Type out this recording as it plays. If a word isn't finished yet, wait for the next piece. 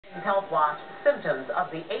Health Watch, symptoms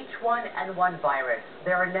of the H1N1 virus.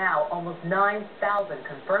 There are now almost 9,000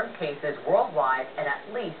 confirmed cases worldwide and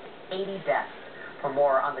at least 80 deaths. For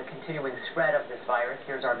more on the continuing spread of this virus,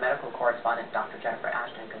 here's our medical correspondent, Dr. Jennifer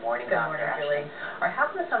Ashton. Good morning, Good Dr. morning, Ashton. Julie. All right, how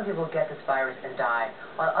come some people get this virus and die,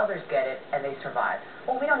 while others get it and they survive?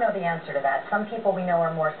 Well, we don't know the answer to that. Some people we know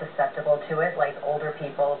are more susceptible to it, like older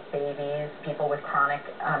people, babies, people with chronic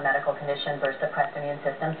medical conditions or suppressed immune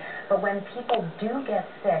systems. But when people do get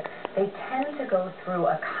sick, they tend to go through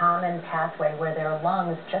a common pathway where their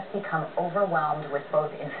lungs just become overwhelmed with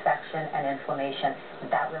both infection and inflammation.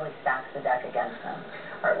 That really stacks the deck against them.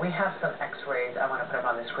 All right, we have some x-rays. I want to put them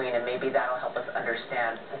on the screen, and maybe that'll help us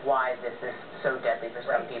understand why this is so deadly for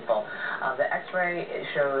some people. The x-ray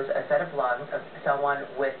shows a set of lungs of someone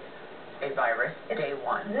with a virus, day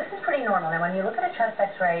one. This is pretty normal. Now, when you look at a chest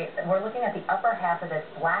x-ray, we're looking at the upper half of this.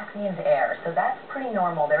 Black means air, so that's pretty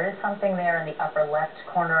normal. There is something there in the upper left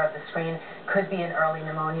corner of the screen. Could be an early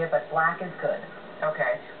pneumonia, but black is good.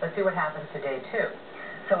 Okay, let's see what happens to day two.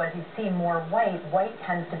 So as you see more white, white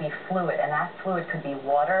tends to be fluid, and that fluid could be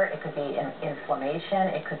water, it could be inflammation,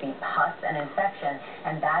 it could be pus and infection,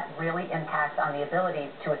 and that really impacts on the ability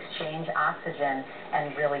to exchange oxygen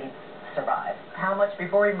and really survive. How much,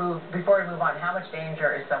 before we move on, how much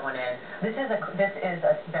danger is someone in? This is a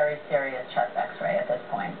very serious chest x-ray at this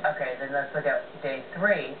point. Okay, then let's look at day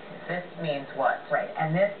three. This means what? Right,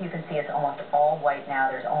 and this you can see it's almost all white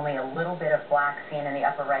now. There's only a little bit of black seen in the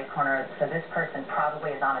upper right corner, so this person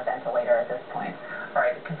probably is on a ventilator at this point. All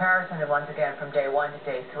right, the comparison once again from day one to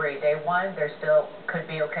day three. Day one, they're still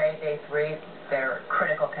could be okay. Day three, they're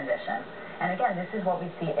critical condition. And again, this is what we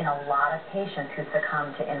see in a lot of patients who succumb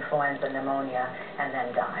to influenza, pneumonia, and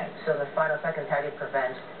then die. So the final seconds, how do you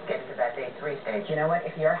prevent getting to that day three stage? You know what?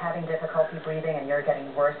 If you're having difficulty breathing and you're getting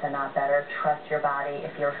worse and not better, trust your body.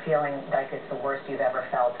 If you're feeling like it's the worst you've ever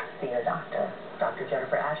felt, see your doctor. Dr.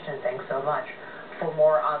 Jennifer Ashton, thanks so much. For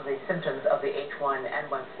more on the symptoms of the H1N1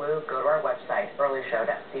 flu, go to our website,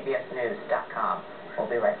 earlyshow.cbsnews.com. We'll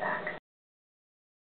be right back.